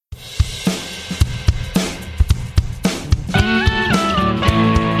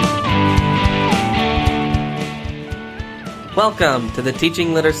Welcome to the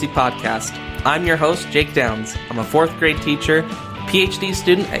Teaching Literacy Podcast. I'm your host, Jake Downs. I'm a fourth grade teacher, PhD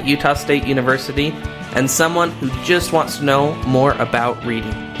student at Utah State University, and someone who just wants to know more about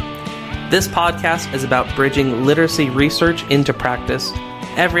reading. This podcast is about bridging literacy research into practice.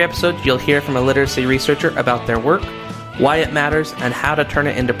 Every episode, you'll hear from a literacy researcher about their work, why it matters, and how to turn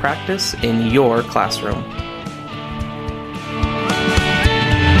it into practice in your classroom.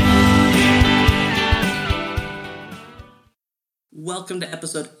 Welcome to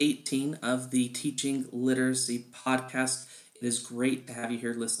episode 18 of the Teaching Literacy Podcast. It is great to have you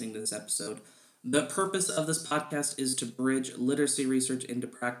here listening to this episode. The purpose of this podcast is to bridge literacy research into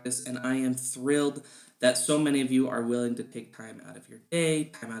practice, and I am thrilled that so many of you are willing to take time out of your day,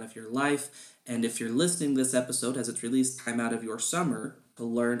 time out of your life, and if you're listening to this episode as it's released, time out of your summer to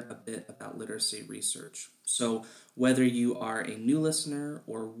learn a bit about literacy research. So whether you are a new listener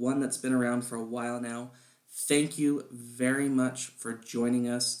or one that's been around for a while now, thank you very much for joining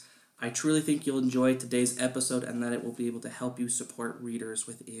us. I truly think you'll enjoy today's episode and that it will be able to help you support readers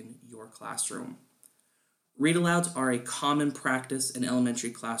within your classroom. Read-alouds are a common practice in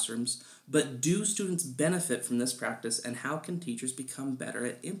elementary classrooms, but do students benefit from this practice, and how can teachers become better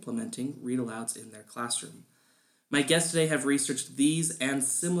at implementing read-alouds in their classroom? My guests today have researched these and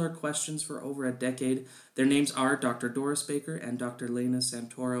similar questions for over a decade. Their names are Dr. Doris Baker and Dr. Lena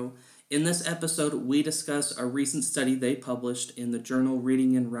Santoro. In this episode, we discuss a recent study they published in the journal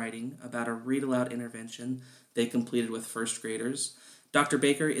Reading and Writing about a read-aloud intervention they completed with first graders. Dr.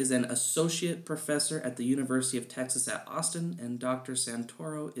 Baker is an associate professor at the University of Texas at Austin, and Dr.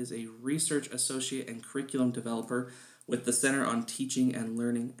 Santoro is a research associate and curriculum developer with the Center on Teaching and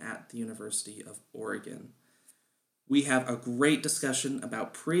Learning at the University of Oregon. We have a great discussion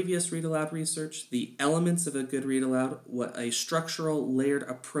about previous read-aloud research, the elements of a good read-aloud, what a structural layered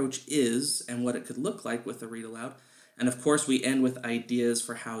approach is, and what it could look like with a read-aloud. And of course, we end with ideas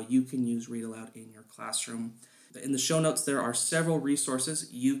for how you can use read-aloud in your classroom. In the show notes, there are several resources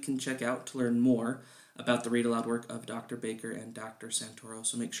you can check out to learn more about the read-aloud work of Dr. Baker and Dr. Santoro,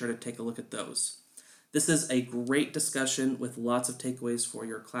 so make sure to take a look at those. This is a great discussion with lots of takeaways for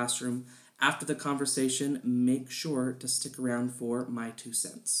your classroom. After the conversation, make sure to stick around for my 2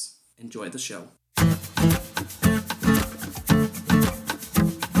 cents. Enjoy the show.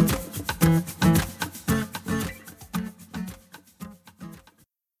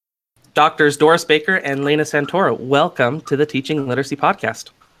 Doctors Doris Baker and Lena Santoro, welcome to the Teaching Literacy Podcast.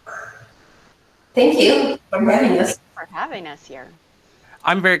 Thank you for having us. For having us here.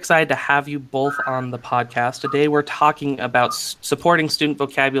 I'm very excited to have you both on the podcast. Today we're talking about supporting student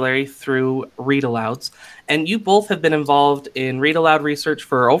vocabulary through read-alouds. And you both have been involved in read-aloud research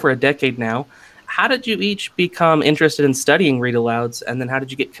for over a decade now. How did you each become interested in studying read-alouds, and then how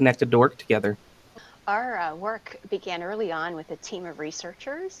did you get connected to work together? Our work began early on with a team of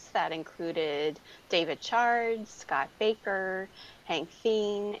researchers that included David Chard, Scott Baker, Hank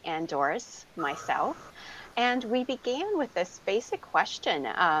Thien, and Doris, myself. And we began with this basic question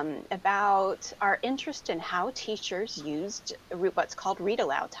about our interest in how teachers used what's called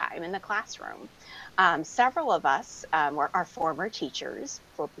read-aloud time in the classroom. Several of us were our former teachers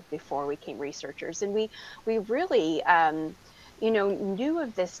before we became researchers, and we really knew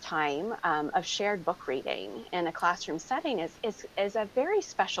of this time of shared book reading in a classroom setting is a very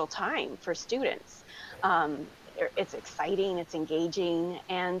special time for students. It's exciting, it's engaging,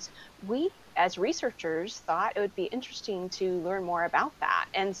 and we as researchers thought it would be interesting to learn more about that.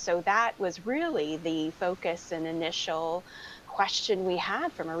 And so that was really the focus and initial question we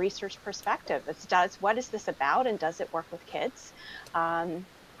had from a research perspective. What is this about, and does it work with kids?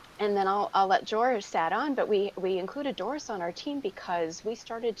 And then I'll let Doris add on, but we included Doris on our team because we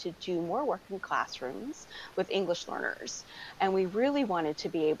started to do more work in classrooms with English learners. And we really wanted to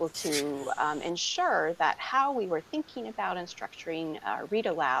be able to ensure that how we were thinking about and structuring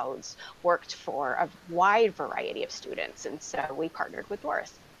read-alouds worked for a wide variety of students. And so we partnered with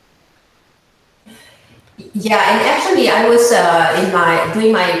Doris. Yeah, and actually I was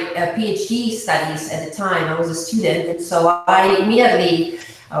doing my PhD studies at the time. I was a student, and so I immediately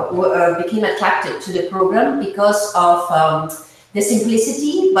became attracted to the program because of the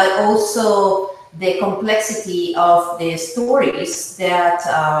simplicity, but also the complexity of the stories that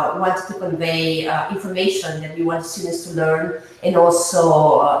wanted to convey information that we want students to learn, and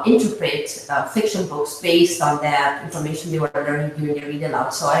also interpret fiction books based on that information they were learning during the read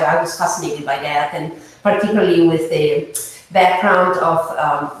aloud. So I was fascinated by that, and particularly with the background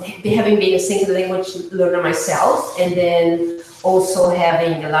of having been a single language learner myself, and then also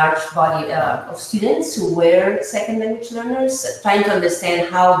having a large body of students who were second language learners, trying to understand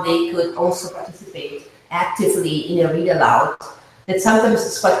how they could also participate actively in a read aloud, that sometimes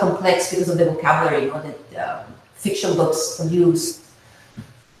it's quite complex because of the vocabulary, that fiction books use.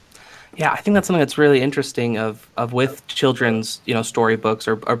 Yeah, I think that's something that's really interesting of with children's, storybooks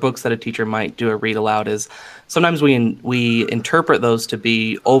or books that a teacher might do a read aloud is sometimes we interpret those to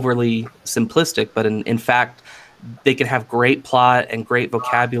be overly simplistic, but in fact they can have great plot and great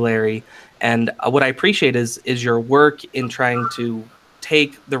vocabulary. And what I appreciate is your work in trying to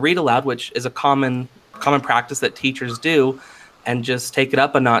take the read aloud, which is a common practice that teachers do, and just take it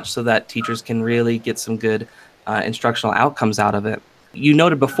up a notch so that teachers can really get some good instructional outcomes out of it. You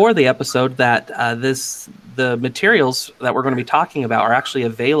noted before the episode that the materials that we're going to be talking about are actually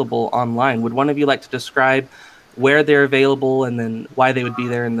available online. Would one of you like to describe where they're available and then why they would be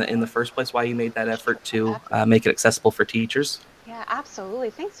there in the first place? Why you made that effort to make it accessible for teachers? Yeah, absolutely.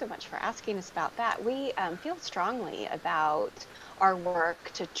 Thanks so much for asking us about that. We feel strongly about our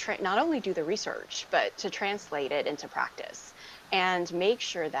work to not only do the research, but to translate it into practice and make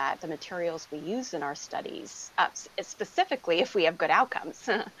sure that the materials we use in our studies, specifically if we have good outcomes,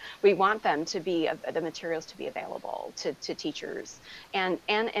 we want them to be the materials to be available to teachers and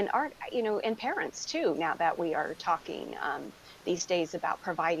art, and parents too. Now that we are talking these days about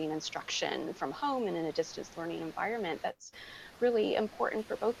providing instruction from home and in a distance learning environment, that's really important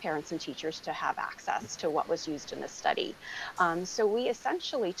for both parents and teachers to have access to what was used in the study. So we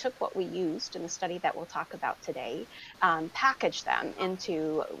essentially took what we used in the study that we'll talk about today, packaged them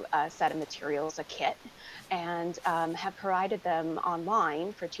into a set of materials, a kit, and have provided them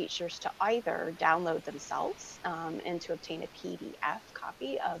online for teachers to either download themselves and to obtain a PDF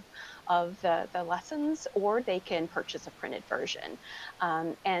copy of the lessons, or they can purchase a printed version.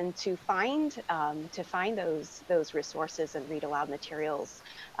 And to find those resources and read aloud materials,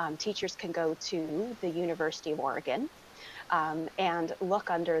 teachers can go to the University of Oregon and look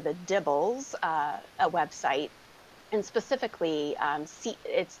under the DIBELS a website. And specifically,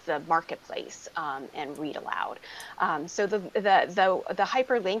 it's the marketplace and read aloud. So the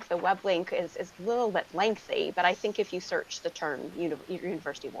hyperlink, the web link is a little bit lengthy, but I think if you search the term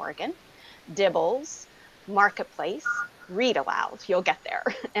University of Oregon, DIBELS, marketplace, read aloud, you'll get there.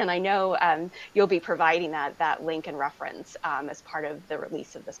 And I know you'll be providing that link and reference as part of the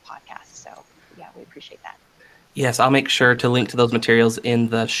release of this podcast. So yeah, we appreciate that. Yes, I'll make sure to link to those materials in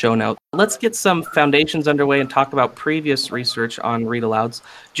the show notes. Let's get some foundations underway and talk about previous research on read alouds.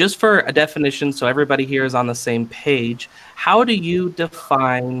 Just for a definition, so everybody here is on the same page, how do you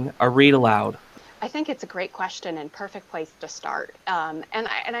define a read aloud? I think it's a great question and perfect place to start.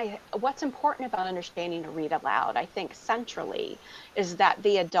 What's important about understanding a read aloud, I think centrally, is that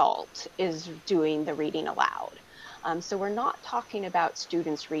the adult is doing the reading aloud. So we're not talking about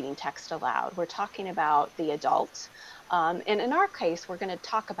students reading text aloud. We're talking about the adult. And in our case, we're going to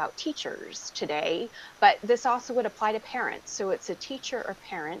talk about teachers today, but this also would apply to parents. So it's a teacher or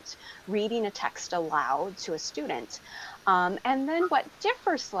parent reading a text aloud to a student. And then what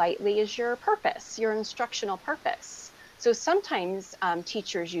differs slightly is your purpose, your instructional purpose. So sometimes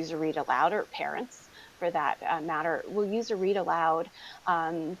teachers use a read aloud, or parents for that matter, will use a read aloud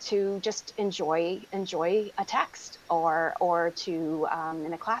to just enjoy a text, or to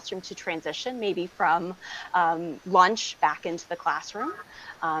in a classroom to transition maybe from lunch back into the classroom.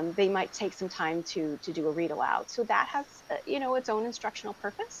 They might take some time to do a read aloud. So that has its own instructional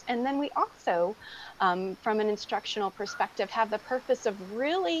purpose. And then we also, from an instructional perspective, have the purpose of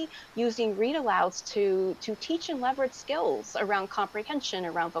really using read alouds to teach and leverage skills around comprehension,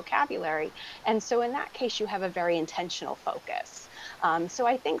 around vocabulary. And so in that case, you have a very intentional focus. So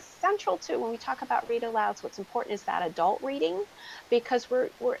I think central to when we talk about read alouds, what's important is that adult reading, because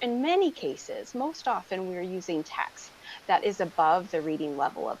we're in many cases, most often we're using text that is above the reading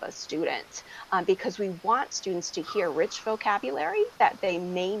level of a student, because we want students to hear rich vocabulary that they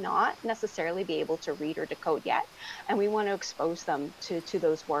may not necessarily be able to read or decode yet. And we want to expose them to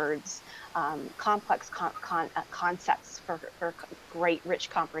those words, complex concepts for great rich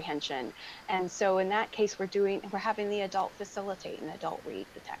comprehension. And so in that case, we're having the adult facilitate and adult read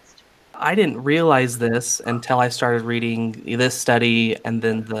the text. I didn't realize this until I started reading this study and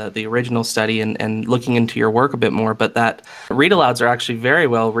then the original study and looking into your work a bit more, but that read alouds are actually very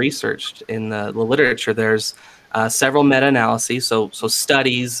well researched in the literature. There's several meta-analyses, so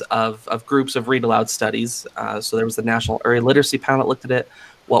studies of groups of read aloud studies. So there was the National Early Literacy Panel that looked at it.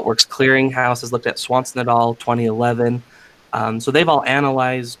 What Works Clearinghouse has looked at Swanson et al. 2011. So they've all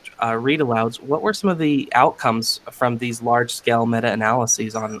analyzed read alouds. What were some of the outcomes from these large-scale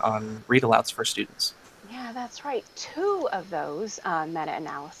meta-analyses on read alouds for students? Yeah, That's right. Two of those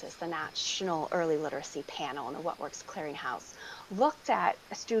meta-analysis, the National Early Literacy Panel and the What Works Clearinghouse, looked at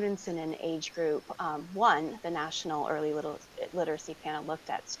students in an age group. One, the National Early Literacy Panel looked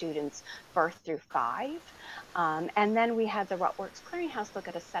at students birth through 5. And then we had the What Works Clearinghouse look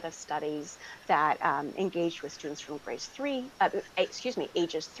at a set of studies that engaged with students from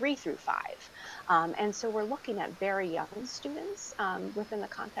ages 3 through 5. And so we're looking at very young students within the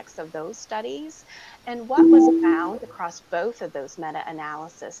context of those studies. And what was found across both of those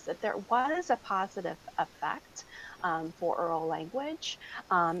meta-analysis, that there was a positive effect for oral language.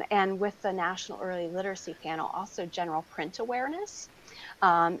 And with the National Early Literacy Panel, also general print awareness.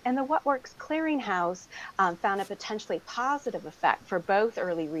 And the What Works Clearinghouse found a potentially positive effect for both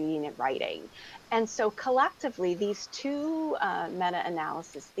early reading and writing. And so collectively, these two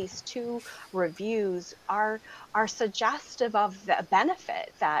meta-analysis, these two reviews are suggestive of the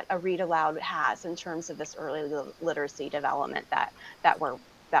benefit that a read aloud has in terms of this early literacy development that were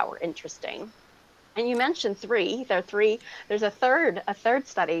interesting. And you mentioned 3. There are 3. There's a third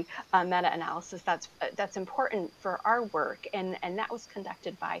study, meta-analysis that's important for our work, and that was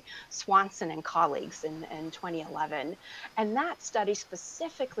conducted by Swanson and colleagues in 2011. And that study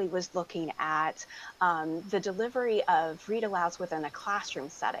specifically was looking at the delivery of read alouds within a classroom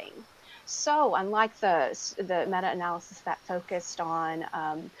setting. So unlike the meta-analysis that focused on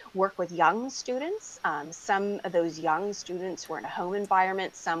work with young students, some of those young students were in a home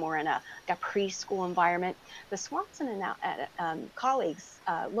environment, some were in a preschool environment. The Swanson and colleagues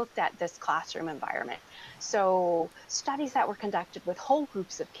looked at this classroom environment. So studies that were conducted with whole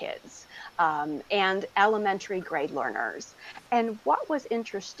groups of kids and elementary grade learners. And what was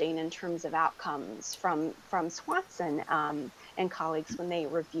interesting in terms of outcomes from Swanson and colleagues when they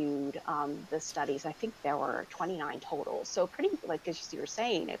reviewed the studies, I think there were 29 total. So pretty, like as you were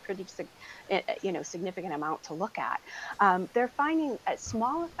saying, a pretty significant amount to look at. They're finding a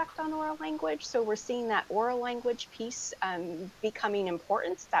small effect on oral language. So we're seeing that oral language piece becoming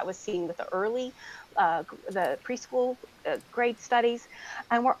important. That was seen with the early, the preschool grade studies.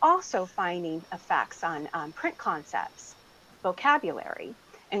 And we're also finding effects on print concepts, vocabulary,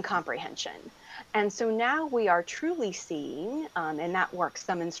 and comprehension. And so now we are truly seeing, in that work,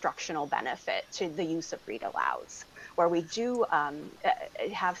 some instructional benefit to the use of read alouds, where we do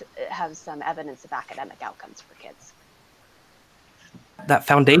have some evidence of academic outcomes for kids. That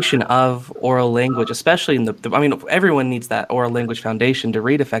foundation of oral language, especially in I mean, everyone needs that oral language foundation to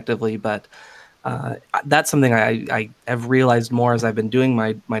read effectively, but that's something I have realized more as I've been doing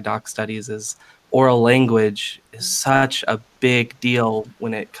my doc studies is oral language is such a big deal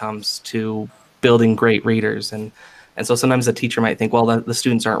when it comes to building great readers. And so sometimes a teacher might think, well, the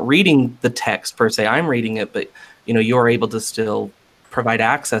students aren't reading the text per se, I'm reading it, but you're able to still provide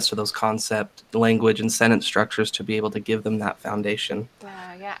access to those concept, language, and sentence structures to be able to give them that foundation.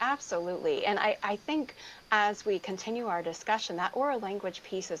 Yeah, absolutely. And I think as we continue our discussion, that oral language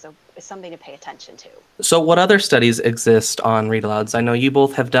piece is something to pay attention to. So what other studies exist on read alouds? I know you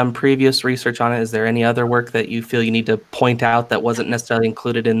both have done previous research on it. Is there any other work that you feel you need to point out that wasn't necessarily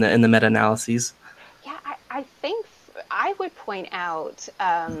included in the meta-analyses? Yeah, I think I would point out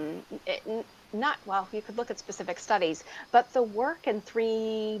you could look at specific studies, but the work in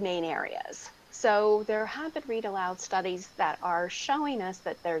 3 main areas. So there have been read aloud studies that are showing us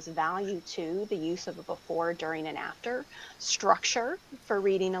that there's value to the use of a before, during, and after structure for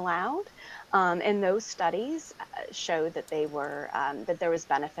reading aloud. And those studies showed that that there was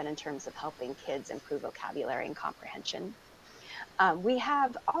benefit in terms of helping kids improve vocabulary and comprehension. We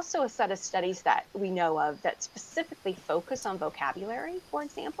have also a set of studies that we know of that specifically focus on vocabulary, for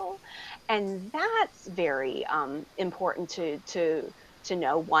example, and that's very important to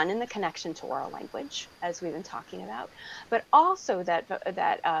know, one, in the connection to oral language, as we've been talking about, but also that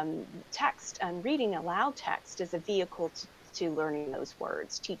text and reading aloud text is a vehicle to learning those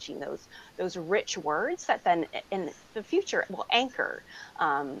words, teaching those rich words that then in the future will anchor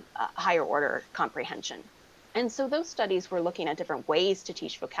higher order comprehension. And so those studies were looking at different ways to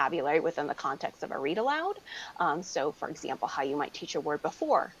teach vocabulary within the context of a read aloud. So for example, how you might teach a word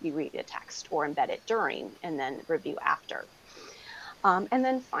before you read a text, or embed it during and then review after. And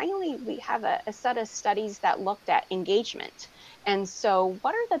then finally, we have a set of studies that looked at engagement. And so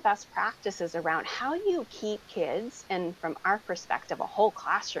what are the best practices around how you keep kids, and from our perspective, a whole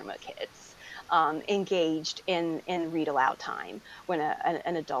classroom of kids, engaged in read aloud time when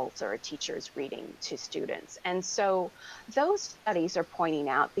an adult or a teacher is reading to students. And so those studies are pointing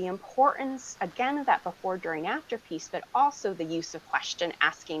out the importance, again, of that before, during, after piece, but also the use of question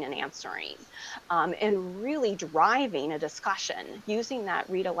asking and answering, and really driving a discussion, using that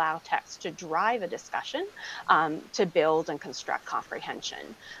read aloud text to drive a discussion, to build and construct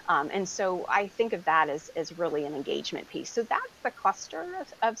comprehension. And so I think of that as really an engagement piece. So that's the cluster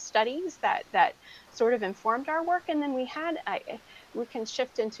of studies that sort of informed our work. And then we can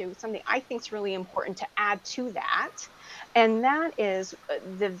shift into something I think is really important to add to that. And that is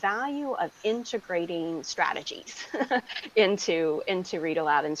the value of integrating strategies into read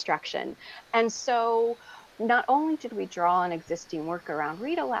aloud instruction. And so not only did we draw on existing work around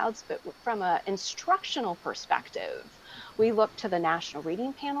read alouds, but from an instructional perspective, we looked to the National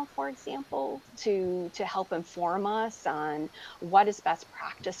Reading Panel, for example, to help inform us on what is best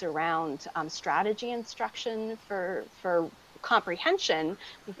practice around strategy instruction for comprehension.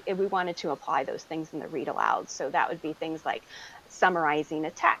 We wanted to apply those things in the read aloud. So that would be things like summarizing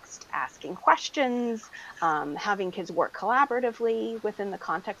a text, asking questions, having kids work collaboratively within the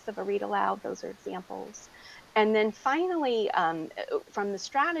context of a read aloud. Those are examples. And then finally, from the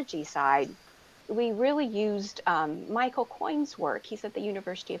strategy side, we really used Michael Coyne's work. He's at the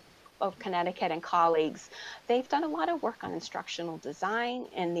University of Connecticut and colleagues. They've done a lot of work on instructional design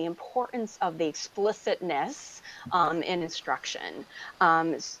and the importance of the explicitness in instruction.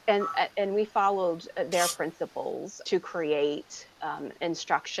 And we followed their principles to create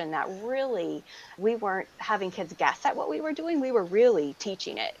instruction that really, we weren't having kids guess at what we were doing. We were really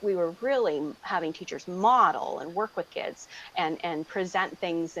teaching it. We were really having teachers model and work with kids and present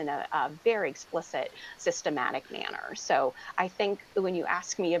things in a very explicit, systematic manner. So I think when you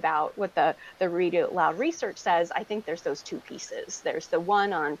ask me about what the read aloud research says, I think there's those two pieces. There's the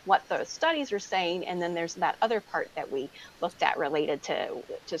one on what the studies are saying, and then there's that other part that we looked at related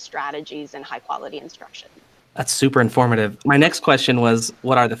to strategies and high quality instruction. That's super informative. My next question was,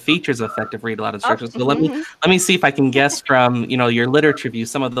 what are the features of effective read aloud instruction? So let me see if I can guess from your literature review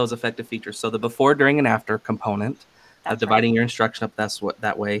some of those effective features. So the before, during, and after component of dividing your instruction up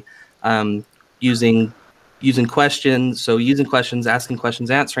that way, using questions. So using questions, asking questions,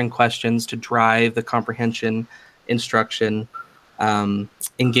 answering questions to drive the comprehension instruction.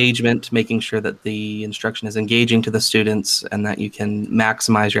 Engagement, making sure that the instruction is engaging to the students and that you can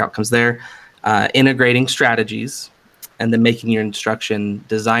maximize your outcomes there. Integrating strategies, and then making your instruction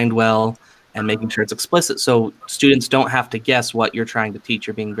designed well and making sure it's explicit so students don't have to guess what you're trying to teach.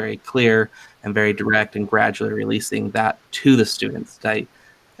 You're being very clear and very direct and gradually releasing that to the students. Are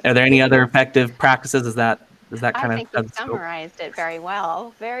there any other effective practices? Is that kind of? I think you summarized it very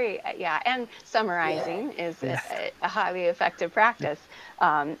well. And summarizing is a highly effective practice.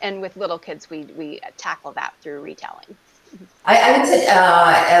 And with little kids, we tackle that through retelling. I would say,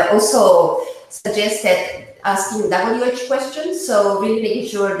 also suggest that asking WH questions, so really making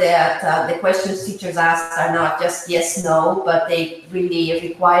sure that the questions teachers ask are not just yes, no, but they really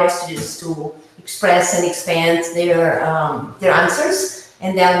require students to express and expand their answers,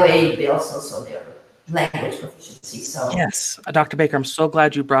 and that way builds also their language proficiency. So yes, Dr. Baker, I'm so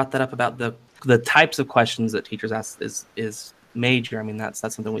glad you brought that up about the types of questions that teachers ask is major. I mean, that's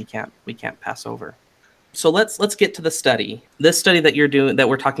something we can't pass over. So let's get to the study. This study that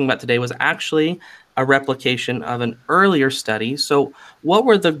we're talking about today was actually a replication of an earlier study. So what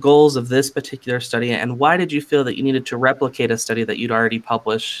were the goals of this particular study, and why did you feel that you needed to replicate a study that you'd already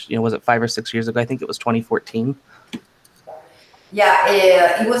published? Was it 5 or 6 years ago? I think it was 2014.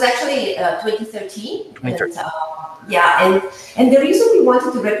 Yeah, it was actually 2013. And the reason we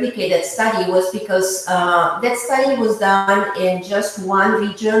wanted to replicate that study was because that study was done in just one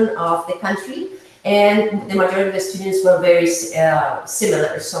region of the country. And the majority of the students were very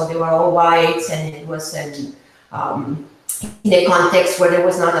similar. So they were all white, and it was in a context where there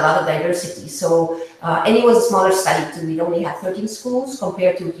was not a lot of diversity. So, and it was a smaller study too. We only had 13 schools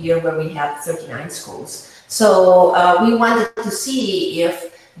compared to here where we have 39 schools. So we wanted to see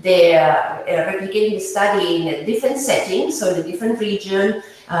if replicating the study in a different setting, so in a different region,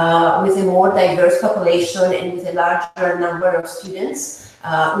 with a more diverse population and with a larger number of students,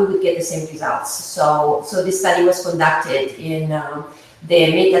 we would get the same results. So this study was conducted in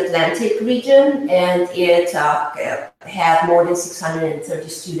the Mid-Atlantic region, and it had more than 630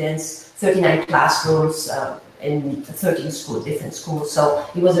 students, 39 classrooms, in 13 different schools. So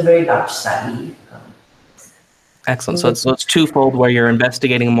it was a very large study. Excellent. So it's twofold, where you're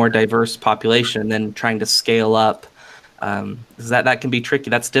investigating a more diverse population and then trying to scale up. That can be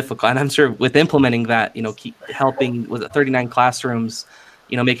tricky. That's difficult. And I'm sure with implementing that, keep helping with 39 classrooms,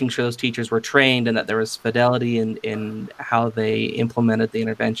 making sure those teachers were trained and that there was fidelity in how they implemented the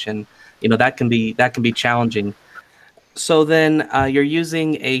intervention, that can be challenging. So then you're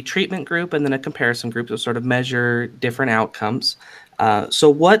using a treatment group and then a comparison group to sort of measure different outcomes. So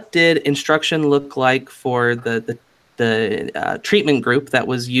what did instruction look like for the treatment group that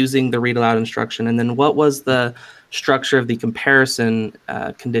was using the read aloud instruction? And then what was the structure of the comparison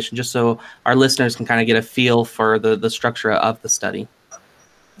condition, just so our listeners can kind of get a feel for the structure of the study?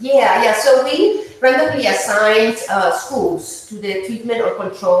 Yeah. So we randomly assigned schools to the treatment or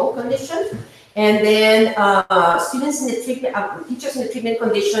control condition. And then students in the treatment, teachers in the treatment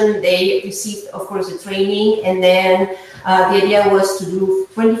condition, they received, of course, the training. And then the idea was to do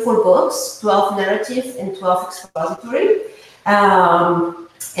 24 books, 12 narrative and 12 expository. And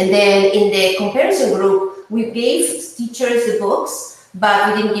then in the comparison group, we gave teachers the books,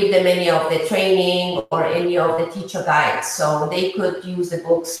 but we didn't give them any of the training or any of the teacher guides. So they could use the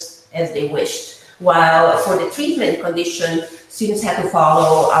books as they wished. While for the treatment condition, students had to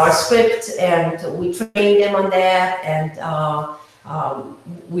follow our script, and we trained them on that, and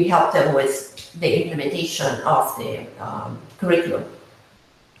we helped them with the implementation of the curriculum.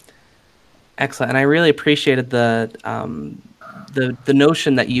 Excellent, and I really appreciated the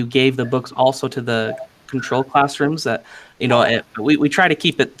notion that you gave the books also to the control classrooms. That we try to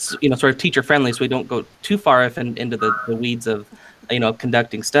keep it sort of teacher friendly, so we don't go too far into the weeds of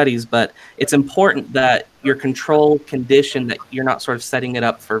conducting studies, but it's important that your control condition, that you're not sort of setting it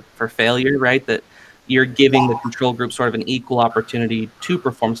up for failure, right? That you're giving the control group sort of an equal opportunity to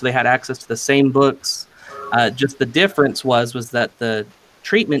perform. So they had access to the same books. Just the difference was that the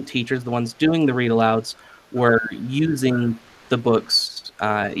treatment teachers, the ones doing the read alouds, were using the books,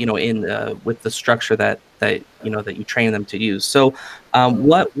 with the structure that you train them to use. So,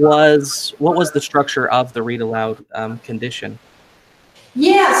 what was the structure of the read aloud condition?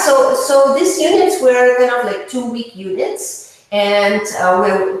 Yeah, so these units were kind of like 2-week units, and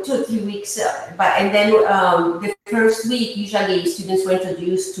we're 2 or 3 weeks. And then the first week, usually students were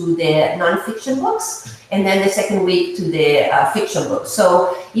introduced to the nonfiction books, and then the second week to the fiction books.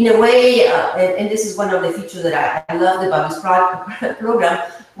 So in a way, and this is one of the features that I loved about this program,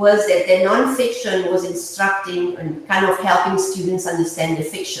 was that the nonfiction was instructing and kind of helping students understand the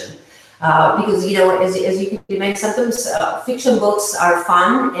fiction. Because as you can imagine, sometimes fiction books are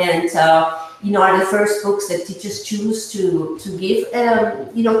fun and are the first books that teachers choose to give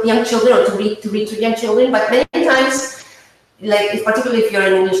young children, or to read to young children. But many times, particularly if you're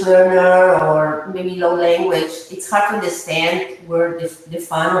an English learner or maybe low language, it's hard to understand where the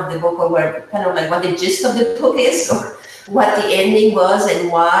fun of the book, or where kind of like what the gist of the book is, or what the ending was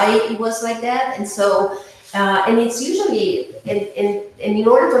and why it was like that. And so. And it's usually, and in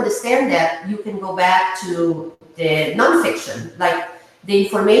order to understand that, you can go back to the nonfiction, like the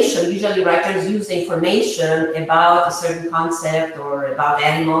information. Usually writers use the information about a certain concept or about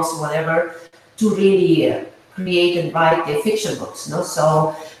animals or whatever to really create and write the fiction books.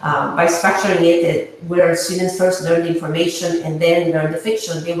 So by structuring it, where students first learn the information and then learn the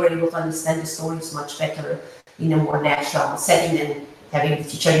fiction, they were able to understand the stories much better in a more natural setting than having the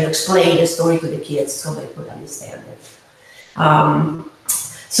teacher explain the story to the kids so they could understand it.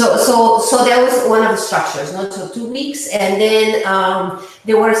 So that was one of the structures. So 2 weeks, and then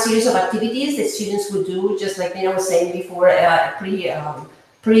there were a series of activities that students would do, just like I was saying before,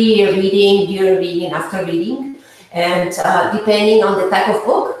 pre-reading, during reading, and after reading. And depending on the type of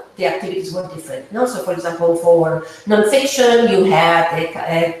book, the activities were different. So for example, for nonfiction, you had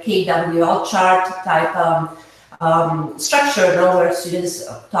a KWL chart type structure, where students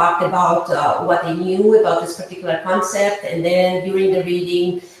talked about what they knew about this particular concept, and then during the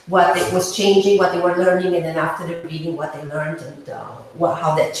reading, what it was changing, what they were learning, and then after the reading, what they learned, and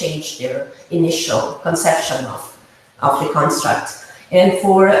how that changed their initial conception of the construct. And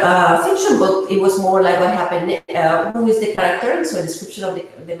for fiction book, it was more like what happened, who is the character, so a description of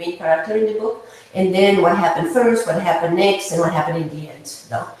the main character in the book, and then what happened first, what happened next, and what happened in the end.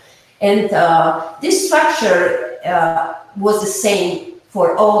 And this structure was the same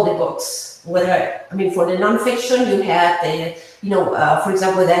for all the books. For the nonfiction, you had for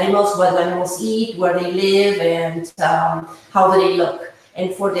example, the animals, what animals eat, where they live, and how do they look.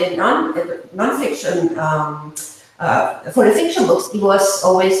 And for the nonfiction, for the fiction books, it was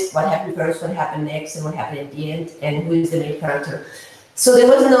always what happened first, what happened next, and what happened at the end, and who is the main character. So there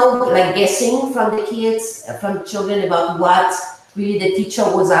was no guessing from the kids, from children, about what really the teacher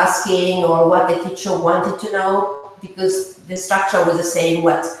was asking or what the teacher wanted to know, because the structure was the same.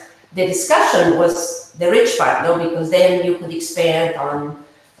 What the discussion was the rich part, because then you could expand on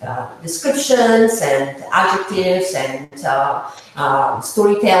descriptions and adjectives and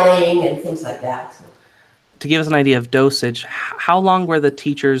storytelling and things like that. To give us an idea of dosage, how long were the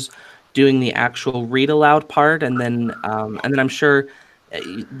teachers doing the actual read aloud part, and then I'm sure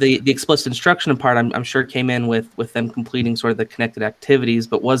the explicit instruction part I'm sure came in with them completing sort of the connected activities,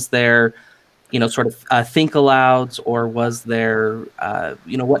 but was there sort of think alouds, or was there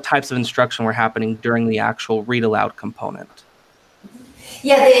what types of instruction were happening during the actual read aloud component?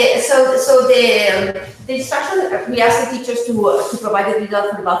 Yeah, the instruction, we asked the teachers to provide the read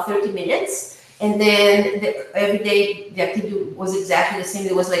aloud for about 30 minutes. And then every day the activity was exactly the same.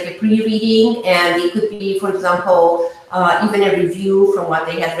 There was like a pre-reading, and it could be, for example, even a review from what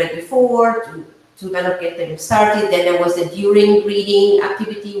they had read before to kind of get them started. Then there was the during reading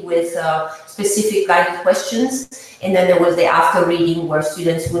activity with specific guided questions. And then there was the after reading where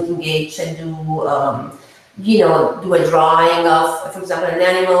students would engage and do a drawing of, for example, an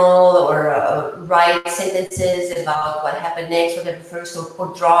animal, or write sentences about what happened next, whatever first,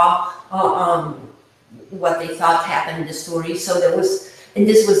 or draw what they thought happened in the story. So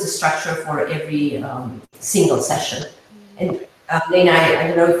this was the structure for every single session. And Lena, I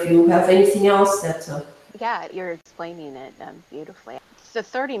don't know if you have anything else that. Yeah, you're explaining it beautifully. The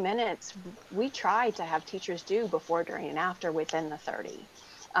 30 minutes we tried to have teachers do before, during, and after within the 30.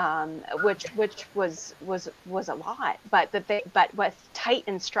 Which was a lot, but with tight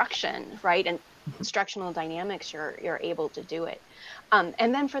instruction, right, and instructional dynamics, you're able to do it.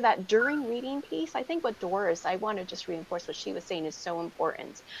 And then for that during reading piece, I think what Doris, I want to just reinforce what she was saying is so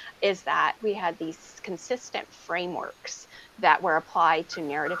important, is that we had these consistent frameworks that were applied to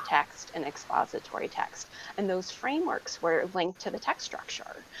narrative text and expository text. And those frameworks were linked to the text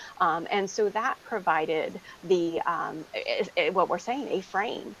structure. And so that provided what we're saying, a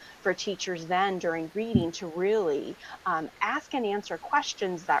frame for teachers then during reading to really ask and answer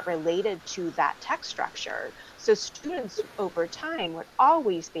questions that related to that text structure. So students over time would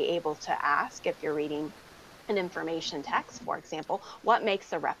always be able to ask, if you're reading an information text, for example, what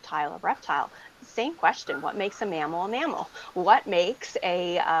makes a reptile a reptile? Same question. What makes a mammal a mammal? What makes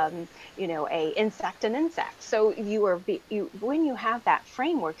a insect an insect? So when you have that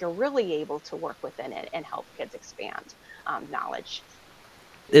framework, you're really able to work within it and help kids expand knowledge.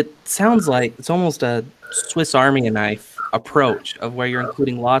 It sounds like it's almost a Swiss Army knife approach, of where you're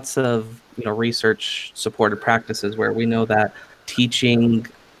including lots of research supported practices, where we know that teaching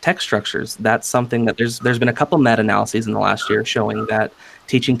text structures, that's something that there's been a couple meta-analyses in the last year showing that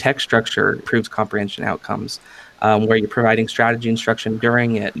teaching text structure improves comprehension outcomes, where you're providing strategy instruction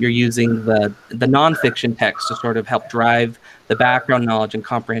during it. You're using the nonfiction text to sort of help drive the background knowledge and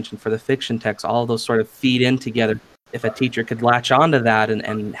comprehension for the fiction text. All of those sort of feed in together. If a teacher could latch onto that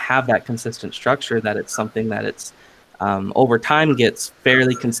and have that consistent structure, that it's something that it's over time gets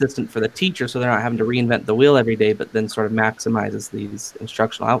fairly consistent for the teacher, so they're not having to reinvent the wheel every day, but then sort of maximizes these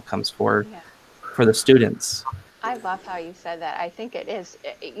instructional outcomes for the students. I love how you said that. I think it is,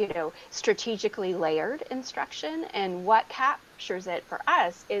 strategically layered instruction, and what captures it for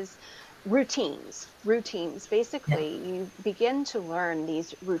us is routines. Basically, you begin to learn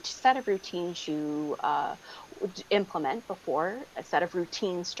these set of routines you implement before, a set of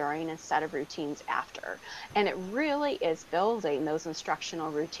routines during, a set of routines after. And it really is building those instructional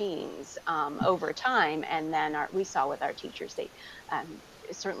routines over time. And then we saw with our teachers, they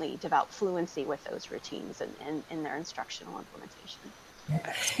certainly develop fluency with those routines and in their instructional implementation.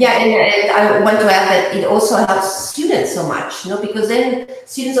 Yeah, and I want to add that it also helps students so much, because then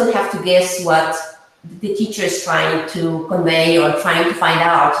students don't have to guess what the teacher is trying to convey or trying to find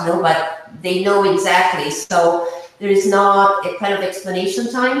out, but they know exactly. So there is not a kind of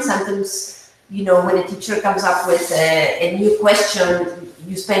explanation time. Sometimes, when a teacher comes up with a new question,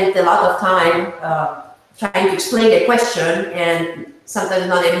 you spend a lot of time trying to explain the question, and sometimes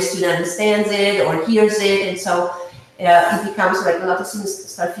not every student understands it or hears it, and so it becomes like a lot of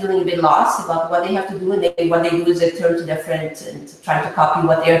students start feeling a bit lost about what they have to do, and what they do is they turn to their friend and try to copy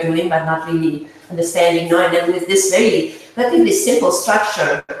what they're doing, but not really understanding. And then with this relatively simple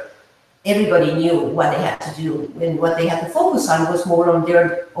structure, everybody knew what they had to do, and what they had to focus on was more on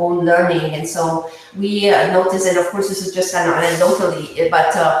their own learning. And so we noticed, and of course this is just kind of anecdotally,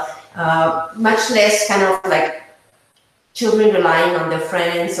 but much less kind of like children relying on their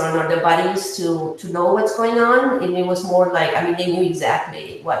friends or on their buddies to know what's going on. And it was more like, they knew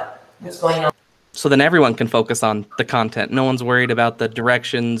exactly what was going on. So then everyone can focus on the content. No one's worried about the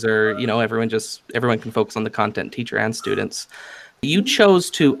directions, or, everyone can focus on the content, teacher and students. You chose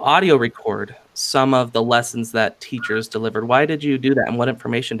to audio record some of the lessons that teachers delivered. Why did you do that, and what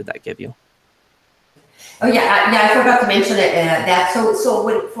information did that give you? Oh yeah, I forgot to mention that.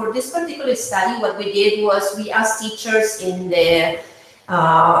 For this particular study, what we did was we asked teachers in the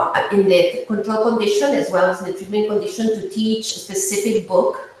control condition as well as in the treatment condition to teach a specific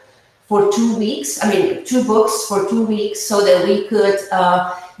book for 2 weeks. I mean, 2 books for 2 weeks, so that we could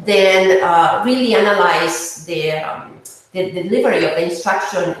then really analyze the delivery of the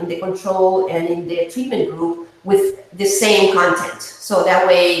instruction in the control and in the treatment group with the same content. So that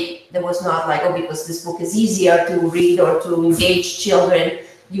way there was not like, oh, because this book is easier to read or to engage children,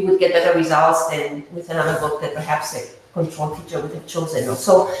 you would get better results than with another book that perhaps a control teacher would have chosen.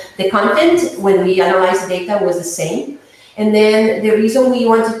 So the content, when we analyzed the data, was the same. And then the reason we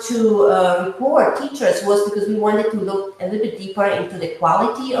wanted to record teachers was because we wanted to look a little bit deeper into the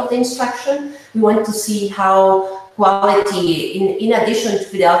quality of the instruction. We wanted to see how quality, in addition to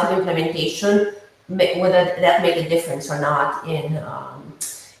fidelity of implementation, whether that made a difference or not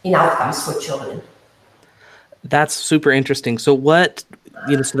in outcomes for children. That's super interesting. So what,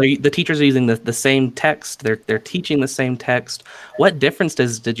 so the teachers are using the same text, they're teaching the same text. What difference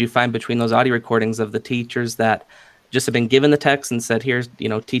did you find between those audio recordings of the teachers that just have been given the text and said, here's,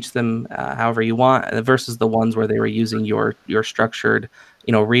 teach them however you want, versus the ones where they were using your structured,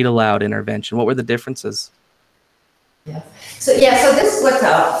 read aloud intervention? What were the differences? Yeah. So this is what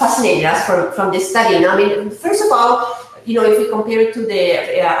fascinated us from this study. Now, I mean, first of all, if we compare it to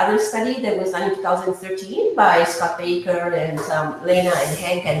the other study that was done in 2013 by Scott Baker and Lena and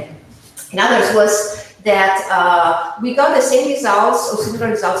Hank and others, was that we got the same results or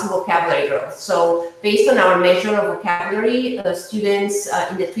similar results in vocabulary growth. So based on our measure of vocabulary, students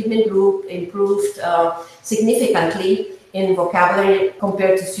in the treatment group improved significantly in vocabulary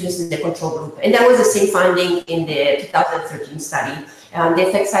compared to students in the control group. And that was the same finding in the 2013 study. The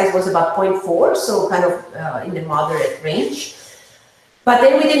effect size was about 0.4, so kind of in the moderate range. But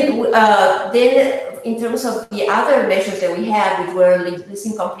then we didn't, then in terms of the other measures that we had, which were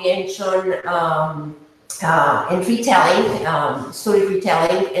listening comprehension and retelling, story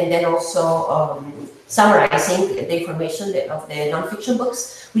retelling, and then also summarizing the information of the nonfiction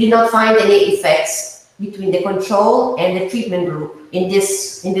books, we did not find any effects between the control and the treatment group in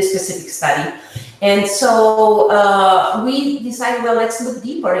this specific study. And so we decided, well, let's look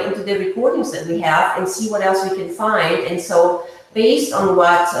deeper into the recordings that we have and see what else we can find. And so based on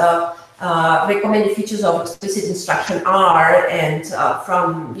what recommended features of explicit instruction are, and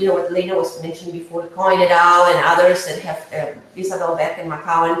from what Lena was mentioning before, Coyne et al. And others that have, Lisa Dolbeck and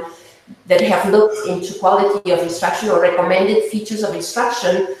McCowan, that have looked into quality of instruction or recommended features of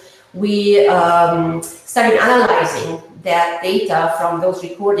instruction, we started analyzing that data from those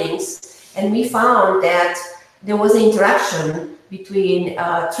recordings, and we found that there was an interaction between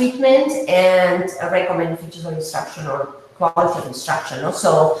treatment and recommended features of instruction or quality of instruction.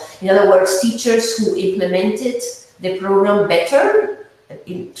 So, in other words, teachers who implemented the program better,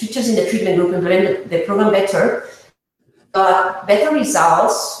 teachers in the treatment group implemented the program better, got better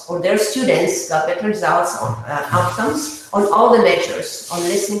results, or their students got better results on outcomes on all the measures, on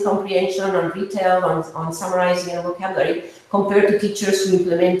listening comprehension, on retell, on summarizing and vocabulary, compared to teachers who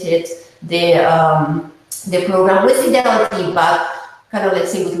implemented the program with fidelity, but kind of,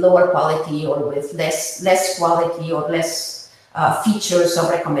 let's say, with lower quality or with less quality or less features of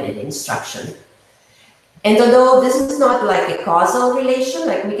recommended instruction. And although this is not like a causal relation,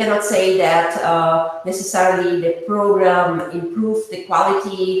 like we cannot say that necessarily the program improved the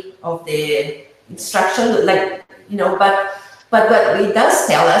quality of the instruction, but what it does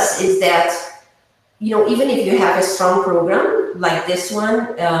tell us is that, even if you have a strong program like this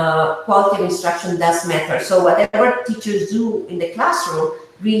one, quality of instruction does matter. So whatever teachers do in the classroom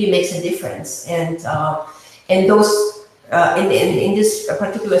really makes a difference. And those, in this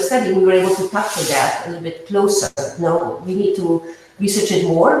particular study, we were able to capture that a little bit closer. We need to research it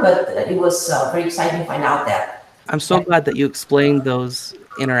more, but it was very exciting to find out that. I'm so glad that you explained those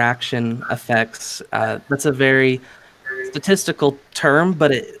interaction effects. That's a very statistical term,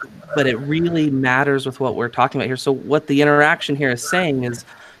 but it really matters with what we're talking about here. So what the interaction here is saying is,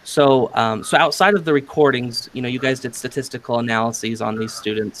 so outside of the recordings, you guys did statistical analyses on these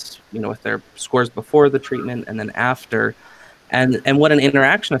students, with their scores before the treatment and then after. And what an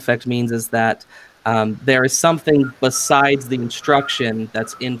interaction effect means is that there is something besides the instruction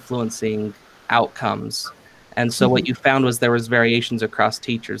that's influencing outcomes. And so what you found was there was variations across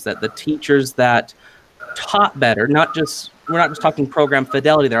teachers, that the teachers that taught better, we're not just talking program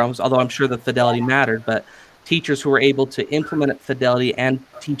fidelity there, although I'm sure the fidelity mattered, but teachers who were able to implement fidelity and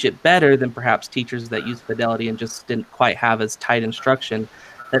teach it better than perhaps teachers that used fidelity and just didn't quite have as tight instruction,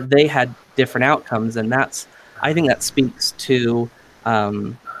 that they had different outcomes. And I think that speaks to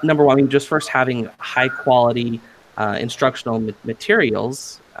number one, I mean, just first having high quality instructional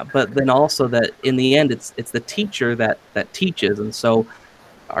materials, but then also that in the end, it's the teacher that teaches, and so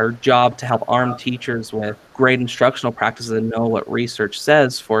our job to help arm teachers with great instructional practices and know what research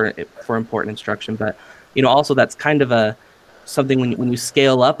says for important instruction. But also that's kind of a something when you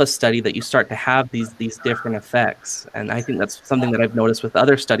scale up a study that you start to have these different effects. And I think that's something that I've noticed with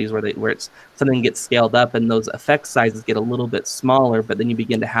other studies where it's something gets scaled up and those effect sizes get a little bit smaller, but then you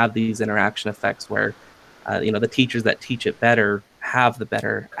begin to have these interaction effects where the teachers that teach it better have the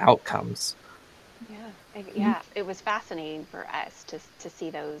better outcomes. Yeah, it was fascinating for us to see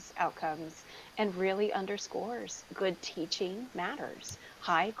those outcomes and really underscores good teaching matters.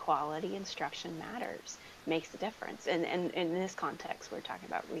 High quality instruction matters, makes a difference. And in this context, we're talking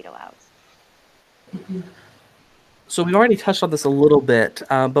about read alouds. So we already touched on this a little bit,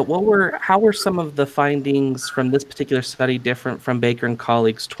 but how were some of the findings from this particular study different from Baker and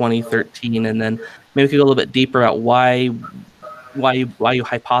colleagues 2013? And then maybe we could go a little bit deeper about why you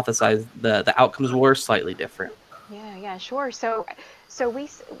hypothesized the outcomes were slightly different. Yeah, sure. So we,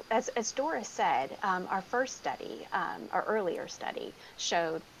 as Doris said, our first study, our earlier study,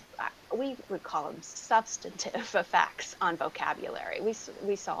 showed we would call them substantive effects on vocabulary. We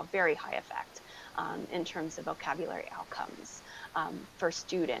saw a very high effect in terms of vocabulary outcomes for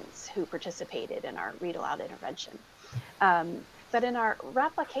students who participated in our read aloud intervention. But in our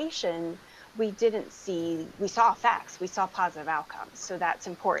replication, we saw effects, we saw positive outcomes. So that's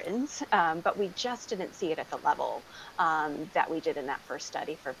important, but we just didn't see it at the level that we did in that first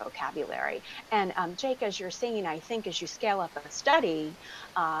study for vocabulary. And Jake, as you're saying, I think as you scale up a study,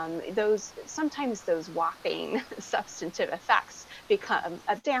 sometimes those whopping substantive effects become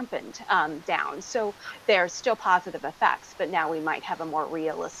dampened down. So there's still positive effects, but now we might have a more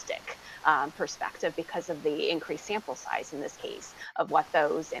realistic perspective because of the increased sample size in this case of what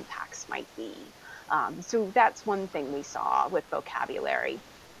those impacts might be. So that's one thing we saw with vocabulary.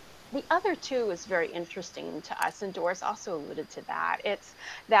 The other two is very interesting to us, and Doris also alluded to that. It's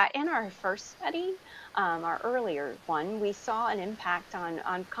that in our first study, our earlier one, we saw an impact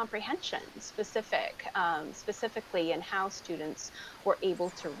on comprehension, specifically in how students were able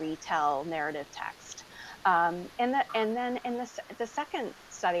to retell narrative text. And then in the second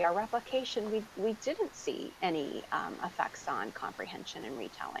study, our replication, we didn't see any effects on comprehension and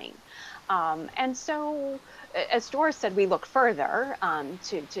retelling. And so, as Doris said, we look further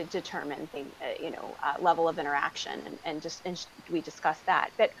to determine the level of interaction, and we discussed that.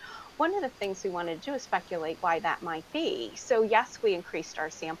 But one of the things we wanted to do is speculate why that might be. So yes, we increased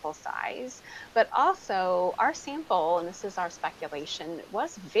our sample size, but also our sample, and this is our speculation,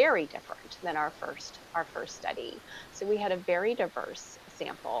 was very different than our first study. So we had a very diverse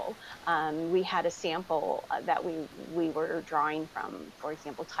sample. We had a sample that we were drawing from, for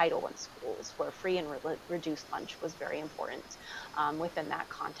example, Title I schools, where free and reduced lunch was very important within that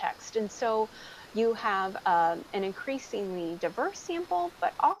context. And so you have an increasingly diverse sample,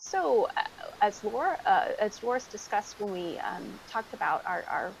 but also, as Doris discussed when we talked about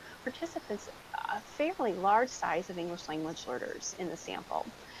our participants, a fairly large size of English language learners in the sample.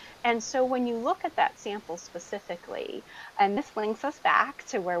 And so when you look at that sample specifically, and this links us back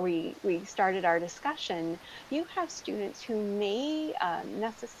to where we started our discussion, you have students who may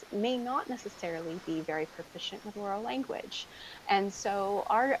not necessarily be very proficient with oral language. And so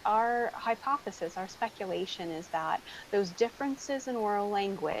our hypothesis, our speculation is that those differences in oral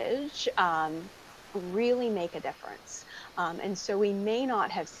language really make a difference. And so we may not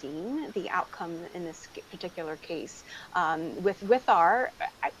have seen the outcome in this particular case with our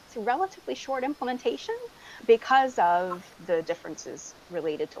relatively short implementation because of the differences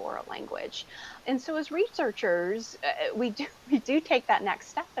related to oral language. And so as researchers, we do take that next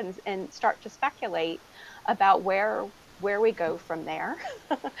step and start to speculate about where we go from there.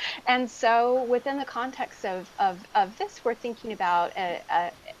 And so within the context of this, we're thinking about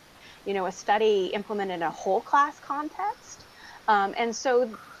a study implemented in a whole class context. And so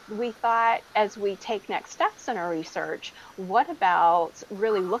we thought, as we take next steps in our research, what about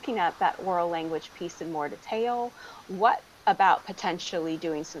really looking at that oral language piece in more detail? What about potentially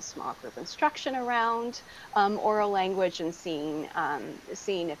doing some small group instruction around oral language and seeing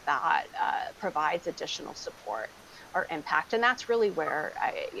if that provides additional support or impact? And that's really where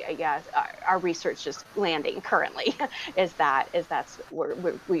our research is landing currently.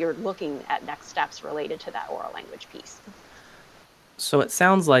 We are looking at next steps related to that oral language piece. So it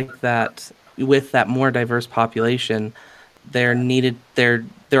sounds like that with that more diverse population, there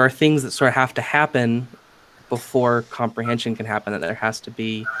are things that sort of have to happen before comprehension can happen. That there has to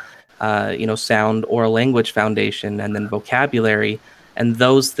be, sound oral language foundation, and then vocabulary. and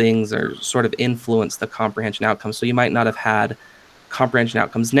those things are sort of influence the comprehension outcomes. So you might not have had comprehension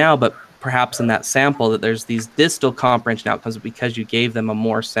outcomes now, but perhaps in that sample that there's these distal comprehension outcomes because you gave them a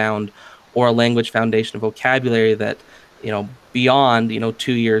more sound oral language foundation of vocabulary that, beyond,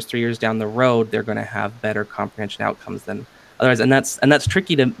 2 years, 3 years down the road, they're going to have better comprehension outcomes than otherwise. And that's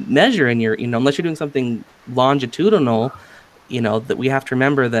tricky to measure in your, unless you're doing something longitudinal, that we have to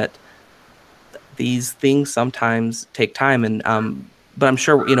remember that these things sometimes take time. And but I'm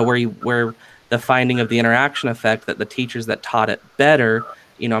sure, where the finding of the interaction effect, that the teachers that taught it better,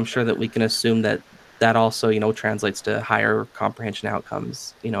 I'm sure that we can assume that that also, translates to higher comprehension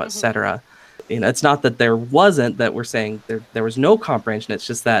outcomes, et cetera. It's not that there wasn't, that we're saying there was no comprehension. It's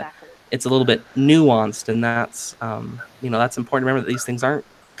just that Exactly. it's a little bit nuanced, and that's important to remember, that these things aren't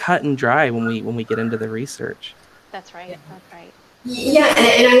cut and dry when we get into the research. That's right. That's right. Yeah,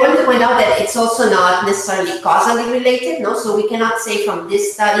 and I want to point out that it's also not necessarily causally related, no? So we cannot say from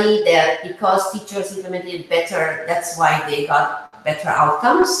this study that because teachers implemented it better, that's why they got better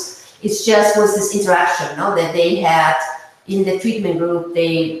outcomes. It's just was this interaction, no, that they had in the treatment group.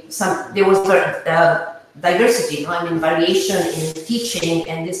 There was diversity, no? I mean, variation in teaching,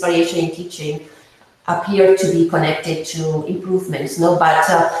 and this variation in teaching appear to be connected to improvements, no? But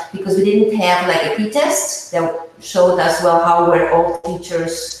because we didn't have like a pretest that showed us, well, how were all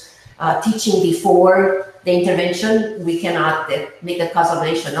teachers teaching before the intervention, we cannot make a causal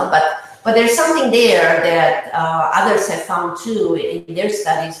relation, no? But there's something there that others have found too in their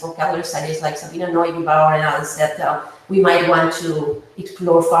studies, vocabulary studies, like Sabina Neubauer and others, that we might want to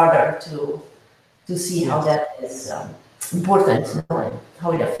explore further to see how that is important, you know, and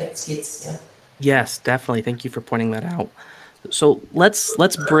how it affects kids. Yeah. Yes, definitely. Thank you for pointing that out. So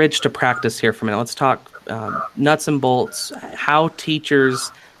let's bridge to practice here for a minute. Let's talk nuts and bolts, how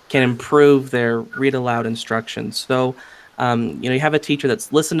teachers can improve their read aloud instructions. So, you have a teacher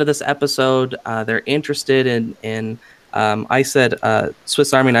that's listened to this episode. They're interested in I said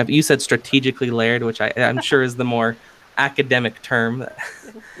Swiss Army knife. You said strategically layered, which I'm sure is the more academic term.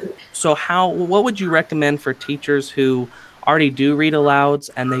 So what would you recommend for teachers who already do read alouds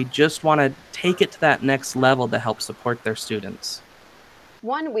and they just want to take it to that next level to help support their students?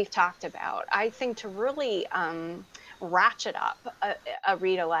 One we've talked about, I think, to really ratchet up a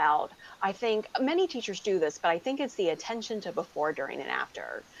read aloud. I think many teachers do this, but I think it's the attention to before, during, and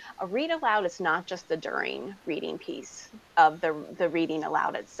after. A read aloud is not just the during reading piece of the reading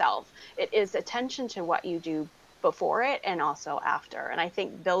aloud itself. It is attention to what you do before it and also after. And I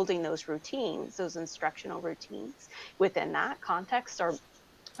think building those routines, those instructional routines within that context are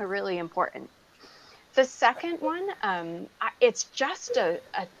really important. The second one, it's just a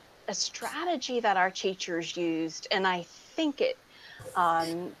strategy that our teachers used, and I think it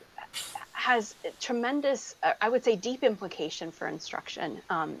has tremendous, I would say, deep implication for instruction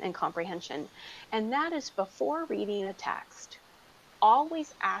and comprehension. And that is, before reading a text,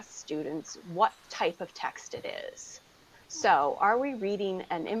 always ask students what type of text it is. So are we reading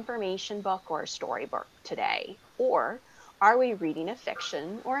an information book or a storybook today? Or are we reading a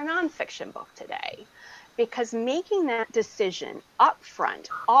fiction or a nonfiction book today? Because making that decision up front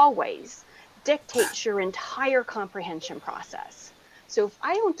always dictates your entire comprehension process. So if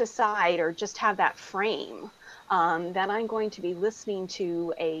I don't decide or just have that frame that I'm going to be listening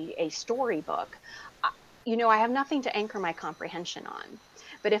to a storybook, I have nothing to anchor my comprehension on.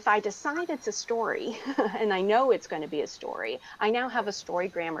 But if I decide it's a story, and I know it's going to be a story, I now have a story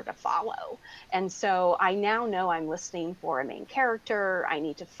grammar to follow. And so I now know I'm listening for a main character. I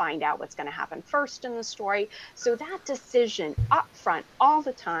need to find out what's going to happen first in the story. So that decision up front all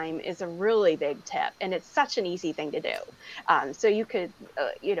the time is a really big tip. And it's such an easy thing to do. So you could,